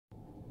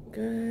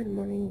Good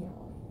morning,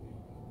 y'all.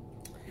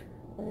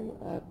 I'm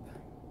up.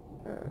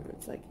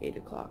 It's like 8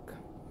 o'clock.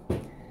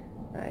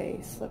 I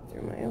slept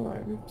through my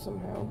alarm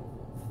somehow.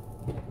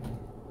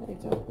 I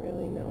don't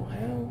really know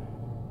how.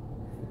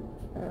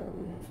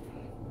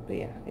 But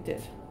yeah, I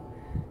did.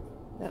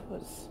 That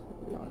was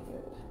not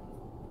good.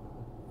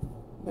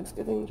 But it's a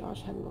good thing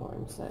Josh had an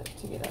alarm set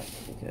to get up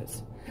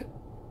because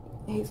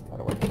he's got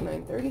to work at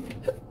 9:30.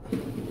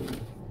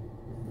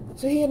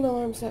 So he had an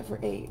alarm set for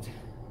 8.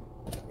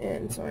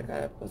 And so I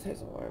got up with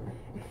his alarm.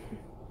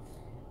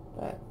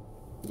 But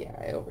yeah,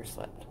 I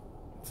overslept.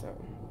 So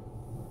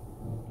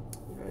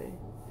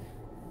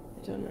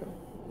I don't know.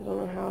 I don't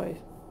know how I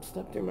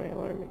slept through my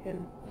alarm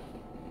again.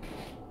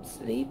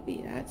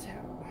 Sleepy, that's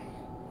how.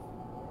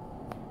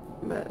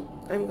 But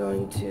I'm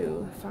going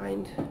to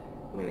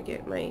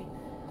get my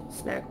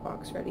snack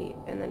box ready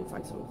and then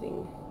find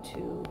something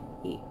to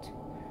eat.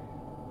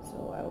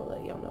 So I will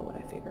let y'all know when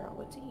I figure out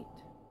what to eat.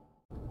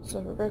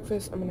 So for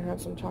breakfast, I'm going to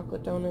have some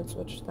chocolate donuts,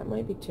 which that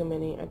might be too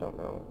many. I don't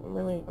know.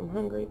 I'm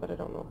hungry, but I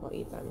don't know if I'll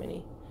eat that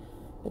many.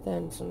 But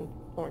then some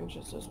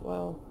oranges as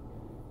well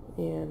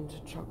and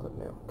chocolate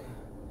milk.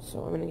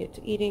 So I'm going to get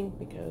to eating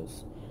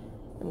because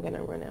I'm going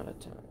to run out of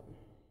time.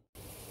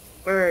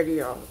 Alrighty,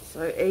 y'all.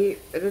 So I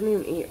didn't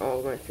even eat all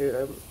of my food.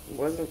 I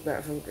wasn't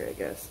that hungry, I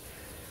guess.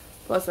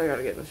 Plus, I got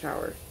to get in the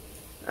shower.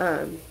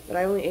 But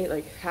I only ate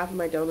like half of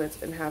my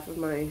donuts and half of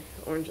my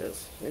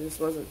oranges. I just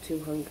wasn't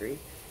too hungry.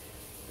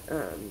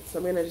 So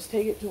I'm going to just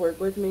take it to work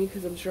with me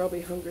because I'm sure I'll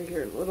be hungry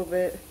here in a little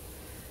bit.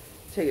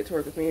 Take it to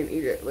work with me and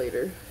eat it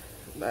later.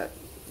 But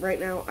right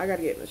now, I got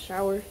to get in the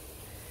shower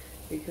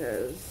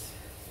because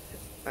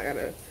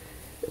I'm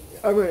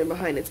running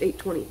behind. It's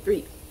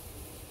 8:23.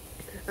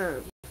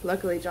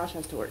 Luckily, Josh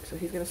has to work, so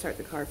he's going to start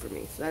the car for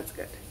me, so that's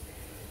good.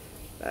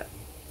 But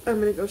I'm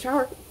going to go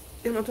shower,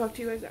 and I'll talk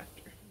to you guys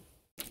after.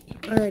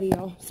 Alrighty,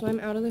 y'all. So I'm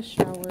out of the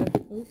shower.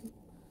 Ooh,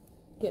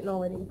 getting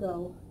all ready to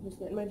go. Just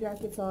getting my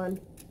jackets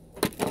on.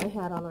 Got my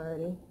hat on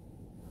already.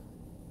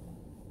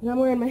 And I'm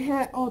wearing my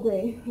hat all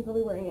day. I'm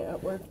probably wearing it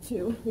at work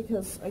too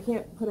because I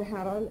can't put a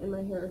hat on and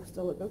my hair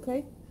still look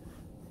okay.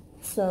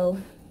 So,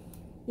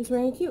 just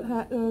wearing a cute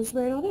hat and I'll just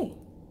wear it all day.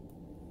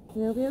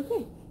 And it'll be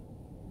okay.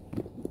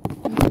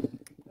 Oops.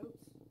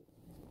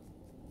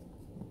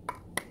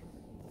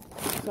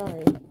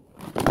 Sorry.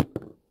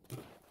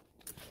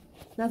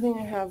 Nothing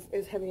I have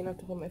is heavy enough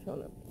to hold my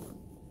phone up.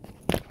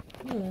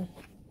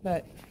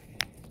 But,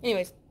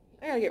 anyways,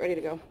 I gotta get ready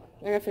to go.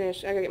 I gotta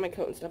finish. I gotta get my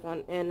coat and stuff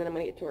on, and then I'm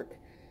gonna get to work.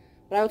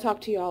 But I will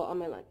talk to y'all on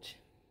my lunch.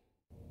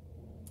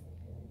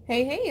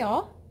 Hey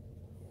y'all.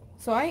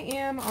 So I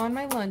am on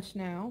my lunch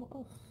now.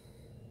 Oh,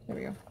 there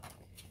we go.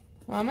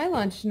 On my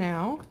lunch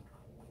now.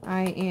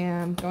 I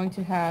am going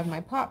to have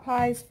my pot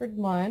pies for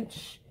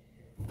lunch.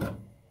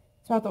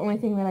 It's about the only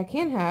thing that I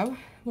can have.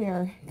 We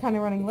are kind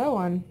of running low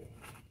on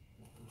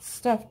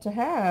stuff to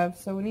have,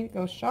 so we need to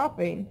go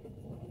shopping.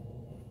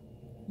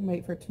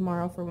 Wait for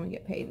tomorrow for when we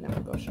get paid, and then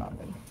we'll go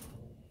shopping.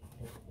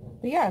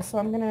 But yeah, so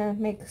I'm gonna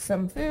make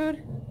some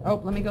food. Oh,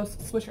 let me go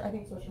Swisher. I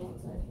think Swisher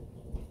wants it.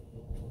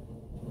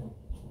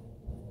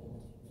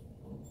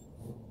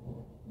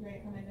 You ready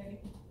to come in, baby?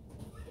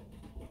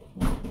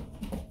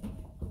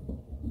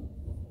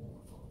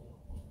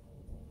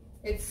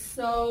 It's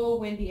so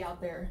windy out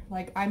there.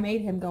 Like, I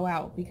made him go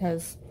out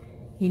because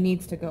he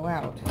needs to go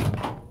out.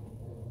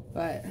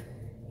 But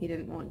he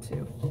didn't want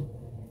to.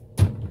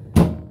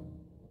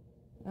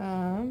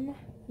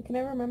 I can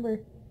never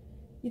remember.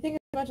 You think as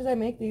much as I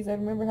make these, I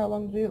remember how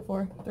long to do it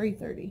for.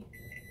 3:30.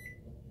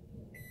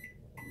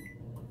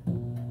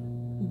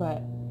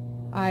 But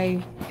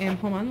I am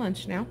home on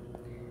lunch now.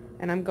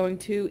 And I'm going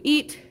to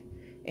eat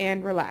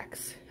and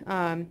relax.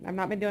 I've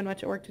not been doing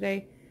much at work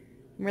today.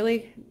 I'm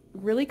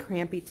really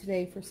crampy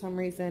today for some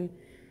reason.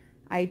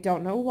 I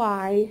don't know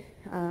why.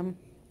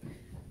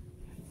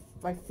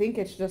 I think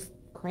it's just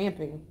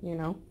cramping, you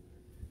know.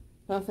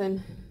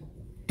 Nothing.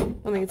 I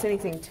don't think it's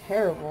anything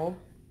terrible.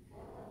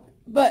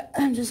 But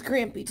I'm just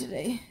crampy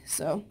today.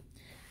 So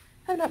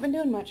I've not been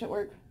doing much at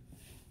work.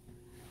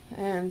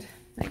 And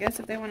I guess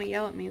if they want to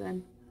yell at me,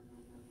 then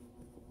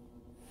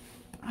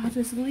I'll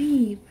just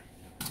leave.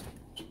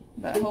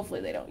 But hopefully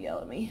they don't yell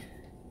at me.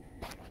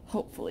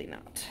 Hopefully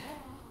not.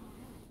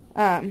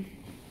 But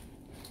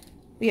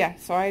yeah,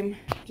 so I'm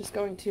just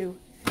going to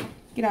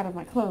get out of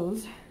my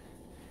clothes.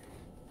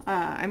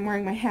 I'm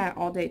wearing my hat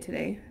all day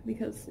today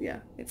because,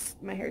 yeah,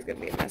 my hair's going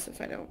to be a mess if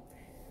I don't.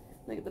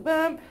 Look at the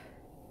bump.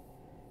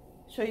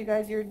 Show you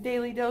guys your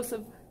daily dose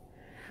of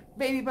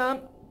baby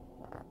bump.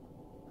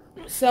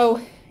 So,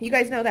 you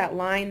guys know that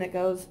line that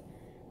goes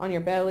on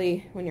your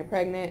belly when you're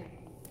pregnant?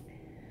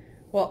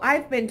 Well,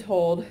 I've been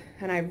told,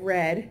 and I've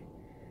read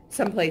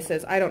some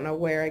places, I don't know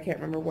where, I can't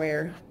remember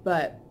where,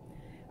 but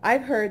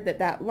I've heard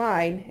that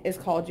line is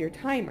called your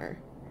timer.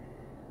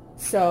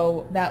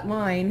 So that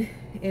line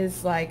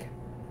is like,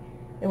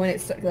 and when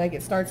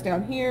it starts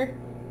down here,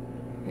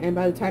 and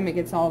by the time it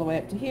gets all the way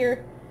up to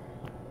here,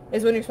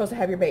 is when you're supposed to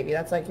have your baby.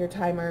 That's like your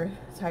timer.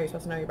 That's how you're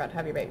supposed to know you're about to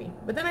have your baby.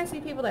 But then I see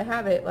people that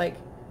have it like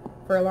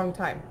for a long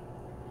time.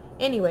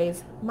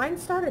 Anyways, mine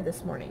started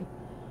this morning.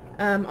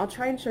 I'll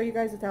try and show you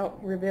guys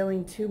without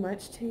revealing too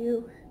much to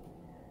you,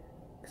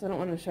 because I don't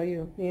want to show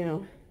you, you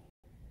know,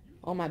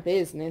 all my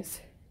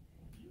business.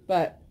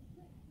 But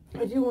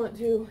I do want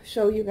to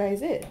show you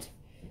guys it.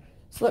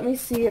 So let me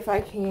see if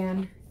I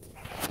can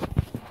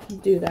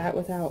do that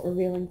without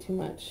revealing too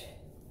much.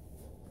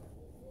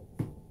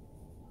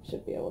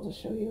 Should be able to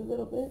show you a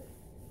little bit.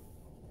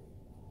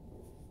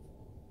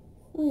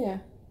 Oh yeah,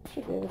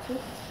 should be able to.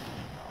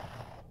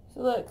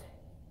 So look.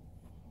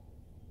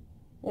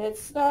 It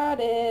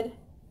started.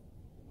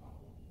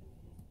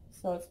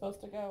 So it's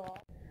supposed to go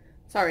off.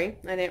 Sorry,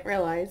 I didn't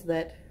realize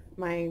that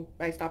I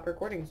stopped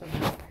recording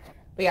somehow.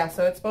 But yeah,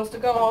 so it's supposed to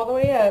go all the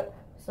way up.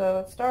 So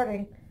it's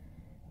starting.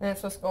 And it's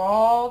supposed to go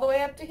all the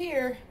way up to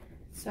here.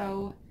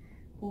 So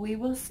we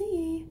will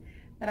see.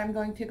 But I'm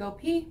going to go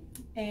pee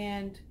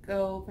and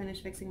go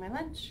finish fixing my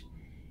lunch.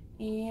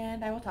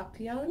 And I will talk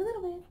to y'all in a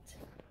little bit.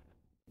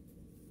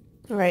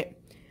 Alright.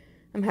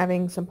 I'm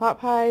having some pot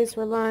pies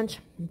for lunch.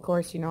 Of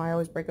course, you know, I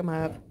always break them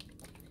up.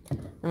 I'm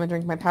going to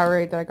drink my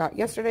Powerade that I got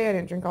yesterday. I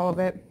didn't drink all of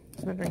it.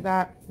 So I'm going to drink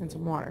that and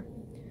some water.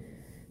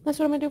 That's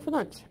what I'm going to do for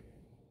lunch.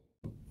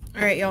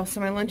 Alright, y'all. So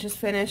my lunch is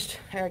finished.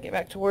 I got to get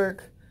back to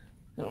work.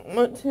 I don't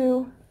want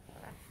to.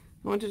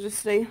 I want to just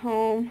stay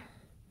home.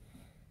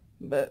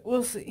 But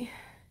we'll see.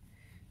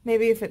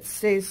 Maybe if it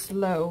stays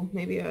slow,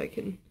 maybe I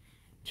can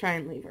try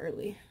and leave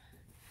early.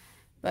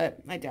 But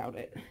I doubt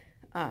it.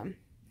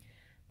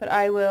 But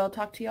I will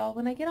talk to y'all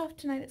when I get off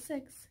tonight at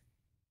 6.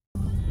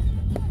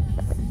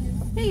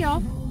 Hey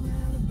y'all.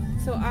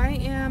 So I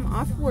am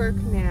off work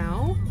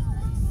now.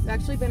 I've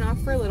actually been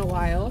off for a little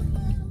while.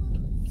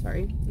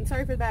 Sorry. I'm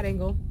sorry for the bad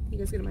angle. You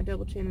guys get my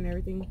double chin and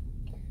everything.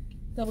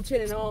 Double chin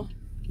and all.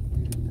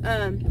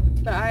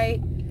 But I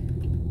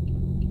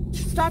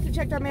stopped and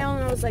checked our mail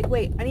and I was like,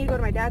 wait, I need to go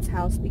to my dad's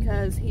house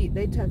because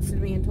they texted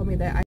me and told me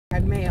that I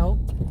had mail.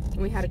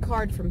 And we had a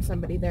card from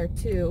somebody there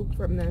too,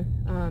 from the,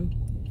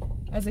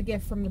 as a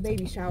gift from the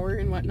baby shower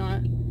and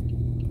whatnot.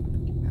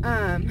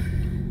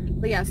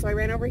 But yeah, so I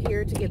ran over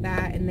here to get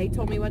that, and they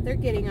told me what they're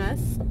getting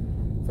us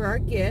for our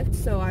gift,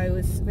 so I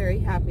was very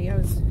happy. I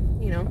was,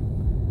 you know,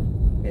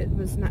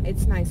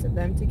 it's nice of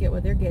them to get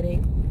what they're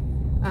getting.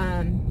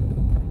 I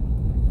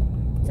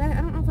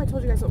don't know if I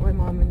told you guys what my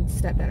mom and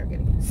stepdad are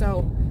getting.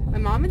 So my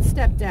mom and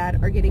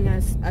stepdad are getting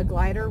us a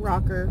glider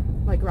rocker,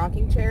 like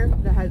rocking chair,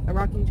 that has a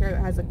rocking chair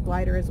that has a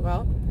glider as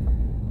well.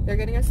 They're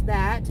getting us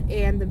that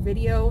and the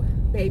video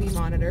baby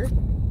monitor.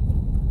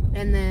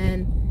 And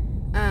then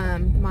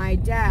my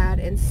dad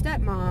and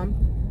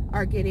stepmom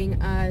are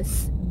getting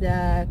us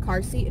the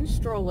car seat and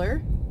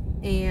stroller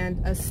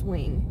and a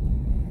swing.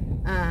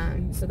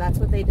 So that's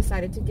what they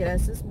decided to get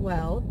us as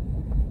well.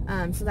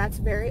 So that's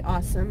very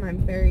awesome.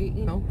 I'm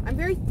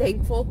very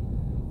thankful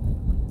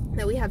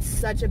that we have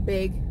such a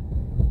big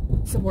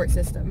support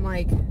system.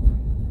 Like,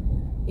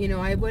 you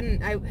know,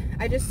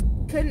 I just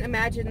couldn't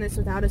imagine this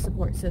without a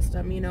support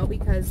system, you know,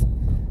 because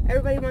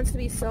everybody wants to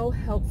be so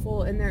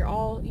helpful, and they're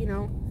all, you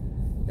know,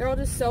 they're all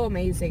just so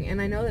amazing,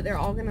 and I know that they're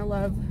all going to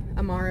love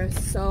Amara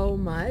so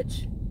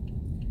much,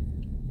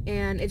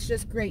 and it's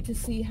just great to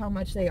see how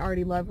much they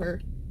already love her,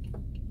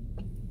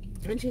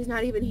 and she's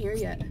not even here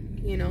yet,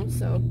 you know,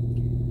 so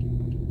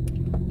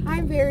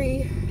I'm very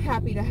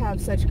happy to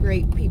have such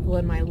great people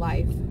in my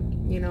life,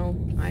 you know.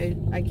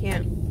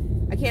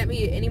 I can't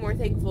be any more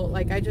thankful.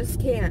 Like, I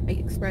just can't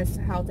express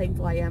how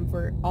thankful I am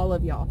for all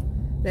of y'all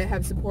that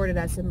have supported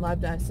us and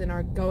loved us and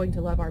are going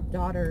to love our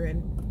daughter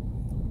and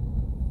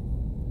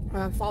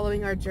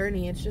following our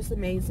journey. It's just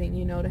amazing,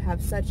 you know, to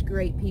have such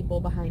great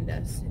people behind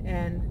us.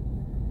 And,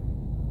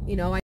 you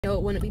know, I know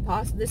it wouldn't be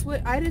possible.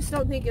 I just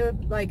don't think it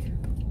would, like,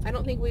 I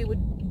don't think we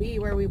would be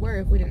where we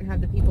were if we didn't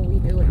have the people we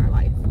do in our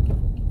life.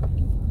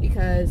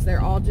 Because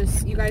they're all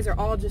just, you guys are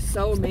all just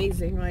so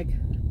amazing. Like,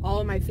 all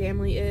of my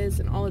family is,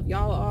 and all of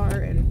y'all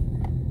are,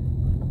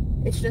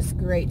 and it's just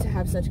great to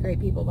have such great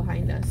people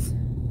behind us.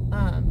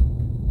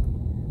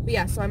 But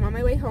yeah, so I'm on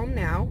my way home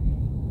now.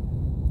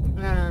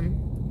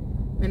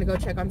 I'm gonna go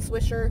check on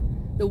Swisher.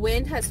 The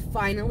wind has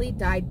finally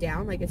died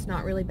down, like it's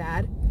not really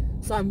bad.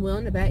 So I'm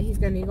willing to bet he's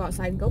gonna need to go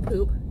outside and go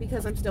poop,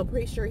 because I'm still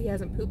pretty sure he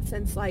hasn't pooped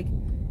since, like,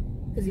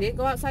 because he didn't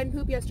go outside and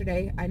poop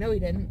yesterday. I know he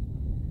didn't.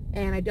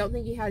 And I don't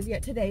think he has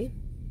yet today.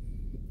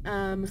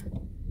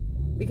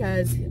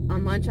 Because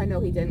on lunch I know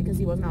he didn't, because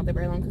he wasn't out there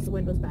very long because the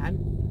wind was bad.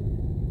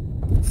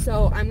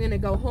 So I'm going to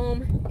go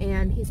home,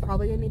 and he's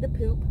probably going to need to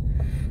poop.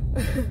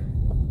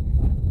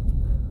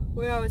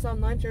 When I was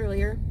on lunch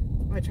earlier,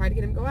 I tried to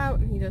get him to go out,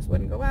 and he just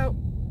wouldn't go out.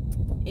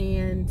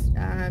 And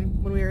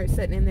when we were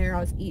sitting in there, I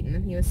was eating,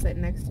 and he was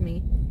sitting next to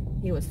me.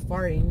 He was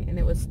farting, and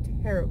it was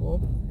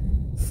terrible.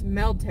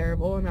 Smelled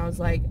terrible, and I was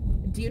like,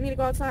 do you need to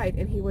go outside?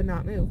 And he would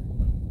not move.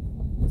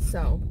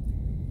 So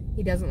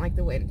he doesn't like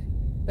the wind.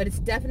 But it's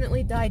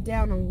definitely died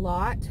down a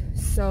lot,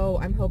 so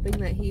I'm hoping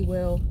that he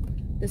will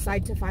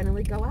decide to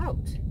finally go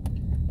out,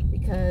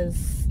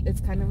 because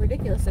it's kind of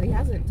ridiculous that he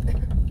hasn't.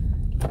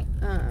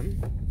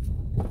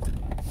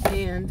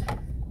 And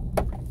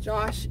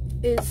Josh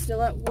is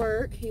still at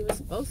work. He was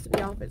supposed to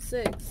be off at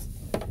 6,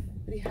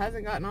 but but he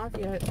hasn't gotten off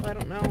yet, so I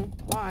don't know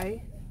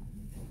why.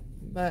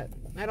 But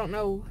I don't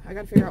know. I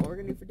gotta figure out what we're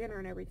gonna do for dinner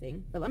and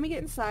everything. But let me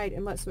get inside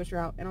and let Swisher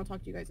out, and I'll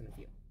talk to you guys in a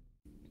few.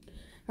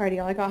 Alrighty,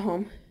 y'all, I got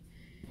home.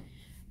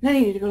 And I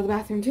needed to go to the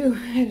bathroom too.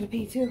 I had to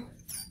pee too.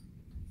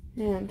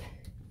 And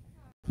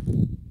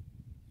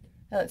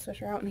I let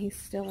Swisher out, and he's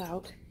still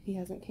out. He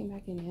hasn't came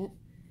back in yet.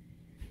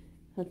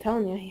 I'm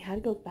telling you, he had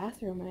to go to the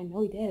bathroom, and I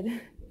know he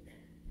did.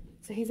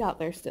 So he's out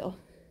there still.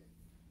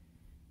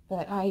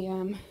 But I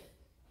am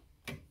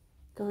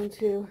going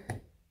to...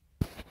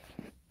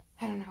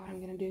 I don't know what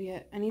I'm going to do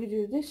yet. I need to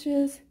do the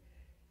dishes.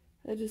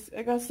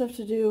 I got stuff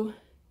to do.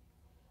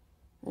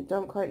 I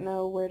don't quite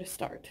know where to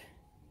start.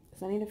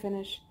 Because I need to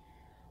finish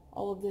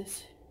all of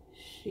this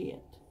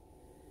shit,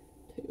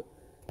 too.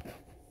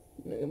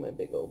 Look at my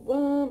big old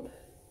bump.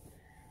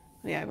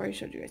 Oh, yeah, I've already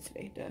showed you guys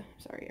today. Duh.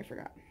 Sorry, I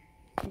forgot.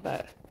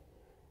 But,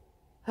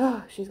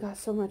 oh, she's got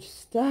so much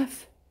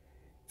stuff.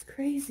 It's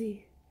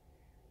crazy.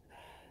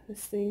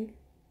 This thing.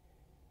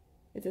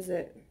 It is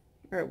it.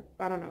 Or,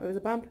 I don't know. It was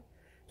a bump.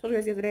 Told you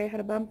guys the other day I had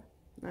a bump.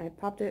 I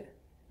popped it.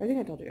 I think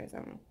I told you guys. I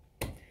don't know.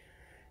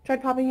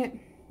 Tried popping it,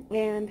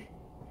 and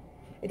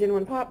it didn't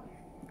want to pop.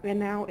 And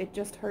now it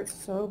just hurts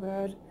so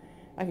bad.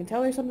 I can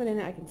tell there's something in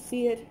it. I can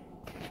see it.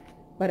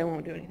 But it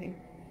won't do anything.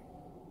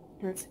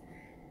 It's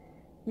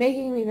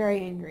making me very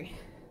angry.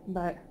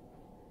 But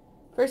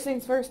first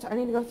things first, I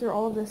need to go through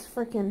all of this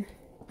freaking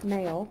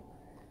mail.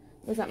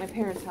 It was at my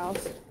parents'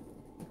 house.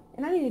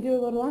 And I need to do a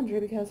load of laundry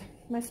because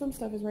my swim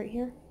stuff is right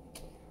here.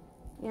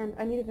 And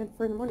I need it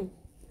for in the morning.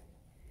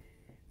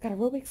 Got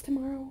aerobics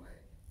tomorrow.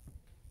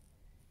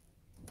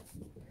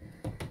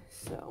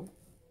 So,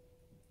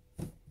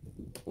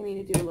 I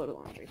need to do a load of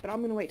laundry. But I'm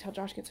going to wait till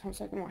Josh gets home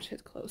so I can wash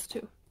his clothes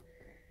too.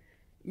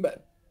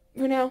 But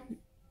for now,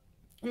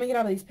 I'm going to get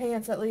out of these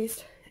pants at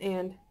least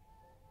and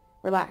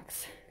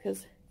relax.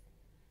 Because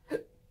I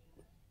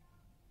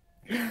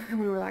want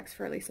to relax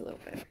for at least a little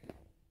bit.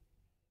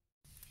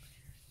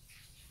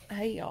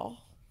 Hey y'all.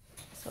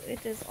 So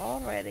it is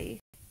already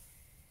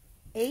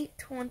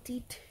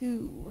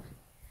 8:22.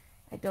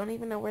 I don't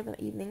even know where the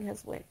evening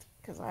has went.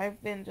 Because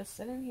I've been just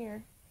sitting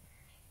here.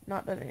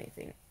 Not done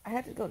anything. I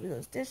had to go do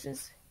those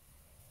dishes.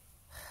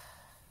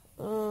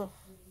 Ugh.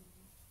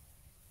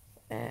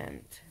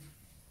 And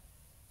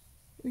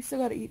we still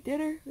gotta eat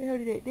dinner. We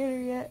haven't eaten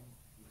dinner yet.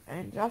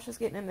 And Josh is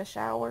getting in the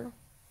shower.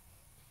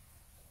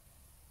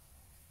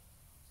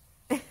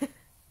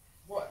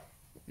 What?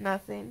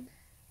 Nothing.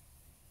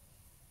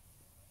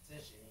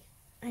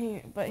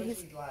 But What's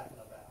he's he laughing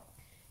about?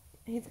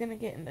 He's gonna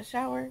get in the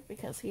shower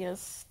because he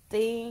is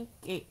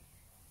stinky.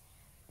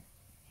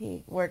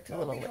 He worked a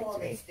little late Don't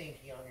today. be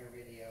stinky on your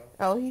video.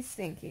 Oh, he's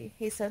stinky.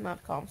 He said not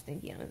to call him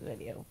stinky on his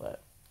video,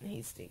 but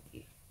he's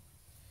stinky.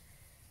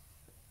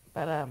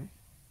 But,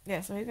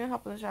 yeah, so he's gonna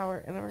hop in the shower,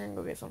 and then we're gonna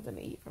go get something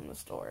to eat from the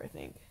store, I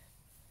think.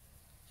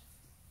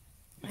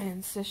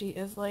 And Sissy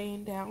is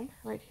laying down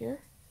right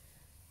here.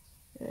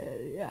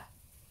 Yeah.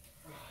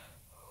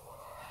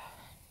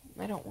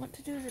 I don't want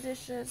to do the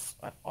dishes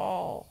at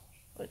all,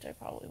 which I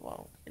probably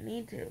won't. I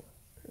need to,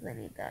 because I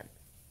need done.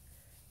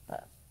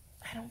 But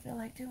I don't feel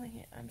like doing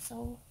it. I'm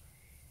so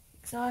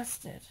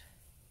exhausted.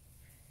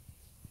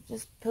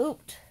 Just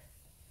pooped.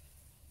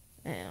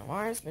 And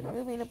Amara's been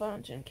moving a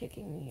bunch and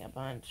kicking me a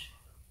bunch.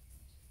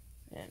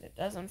 And it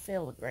doesn't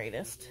feel the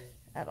greatest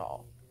at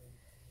all.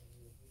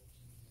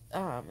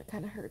 It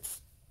kind of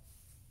hurts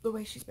the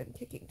way she's been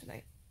kicking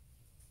tonight.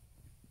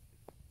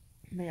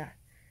 But yeah.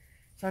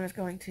 So I'm just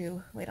going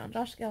to wait on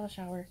Josh to get out of the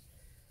shower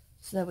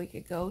so that we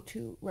could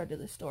run to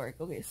the store and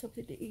go get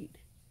something to eat.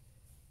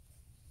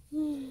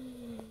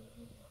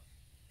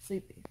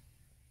 Sleepy.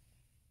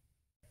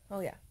 Oh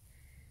yeah.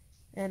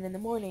 And in the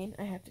morning,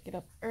 I have to get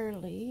up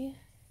early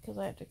because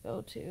I have to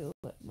go to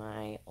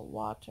my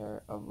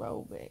water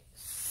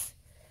aerobics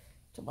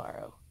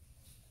tomorrow.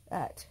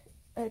 I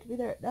have to be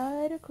there at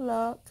 9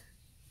 o'clock.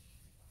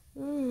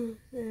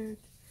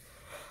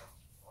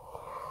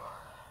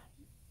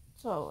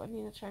 So I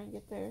need to try and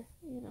get there,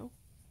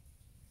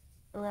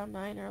 around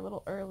 9 or a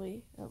little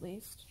early, at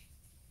least.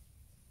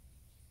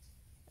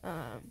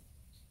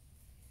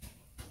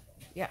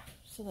 Yeah,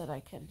 so that I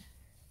can...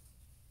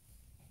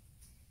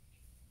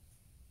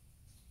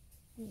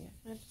 Yeah,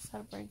 I just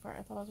had a brain fart.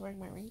 I thought I was wearing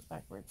my rings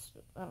backwards.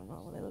 I don't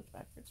know, they looked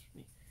backwards for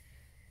me.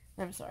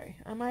 I'm sorry.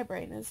 My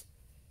brain is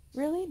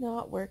really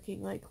not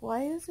working. Like,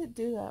 why does it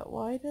do that?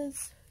 Why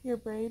does your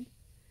brain,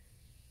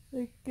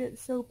 get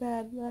so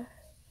bad?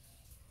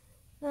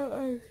 I don't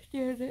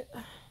understand it.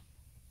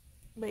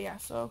 But yeah,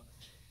 so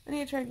I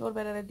need to try and go to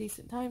bed at a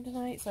decent time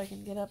tonight so I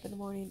can get up in the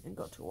morning and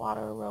go to water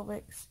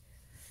aerobics.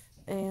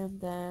 And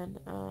then,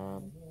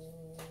 go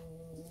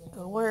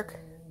to work.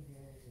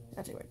 I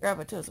have to grab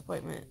my toes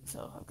appointment,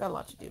 so I've got a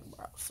lot to do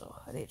tomorrow, so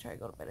I need to try and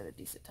go to bed at a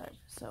decent time.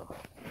 So,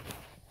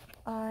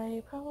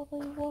 I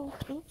probably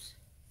won't. Oops.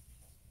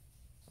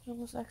 I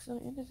almost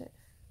accidentally ended it.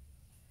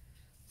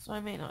 So I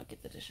may not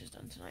get the dishes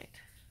done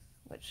tonight,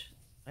 which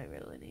I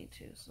really need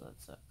to, so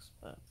that sucks,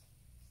 but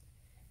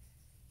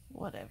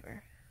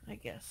whatever, I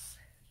guess.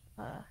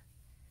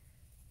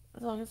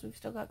 as long as we've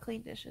still got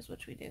clean dishes,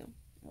 which we do,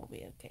 we'll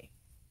be okay.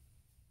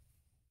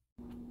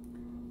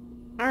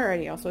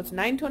 Alrighty, y'all. So it's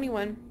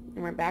 9:21,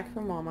 and we're back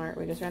from Walmart.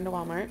 We just ran to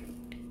Walmart.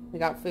 We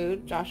got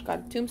food. Josh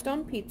got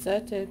Tombstone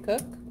pizza to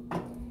cook.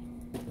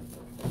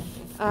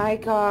 I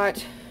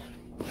got,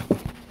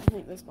 I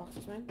think this box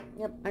is mine.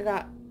 Yep, I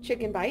got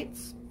chicken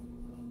bites.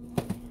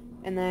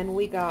 And then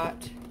we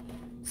got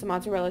some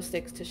mozzarella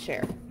sticks to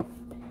share.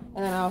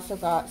 And then I also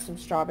got some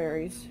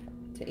strawberries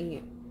to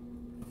eat.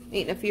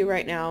 Eating a few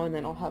right now, and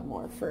then I'll have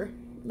more for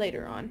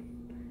later on.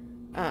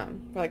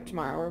 For like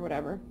tomorrow or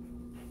whatever.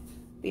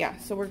 But yeah,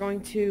 so we're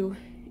going to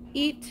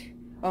eat.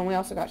 Oh, and we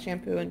also got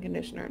shampoo and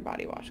conditioner and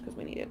body wash because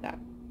we needed that.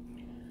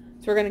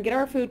 So we're going to get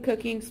our food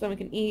cooking so then we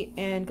can eat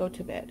and go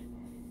to bed.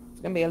 It's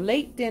going to be a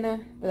late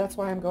dinner, but that's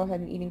why I'm going to go ahead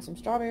and eating some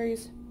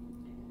strawberries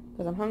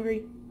because I'm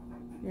hungry.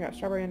 I got a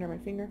strawberry under my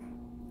finger.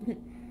 But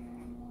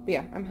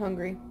yeah, I'm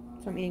hungry,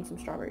 so I'm eating some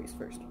strawberries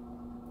first.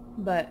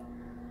 But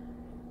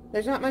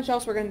there's not much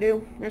else we're going to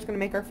do. We're just going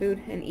to make our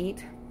food and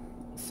eat.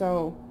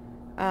 So,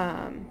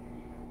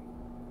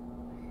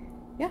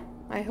 yeah,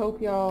 I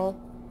hope y'all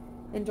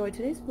enjoyed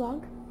today's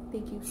vlog.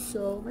 Thank you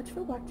so much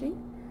for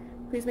watching.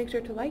 Please make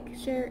sure to like,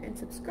 share, and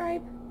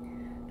subscribe.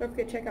 Don't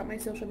forget to check out my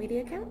social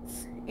media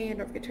accounts. And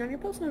don't forget to turn on your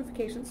post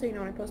notifications so you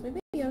know when I post my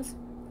videos.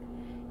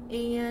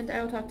 And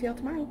I will talk to y'all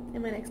tomorrow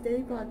in my next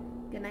daily vlog.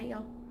 Good night,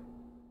 y'all.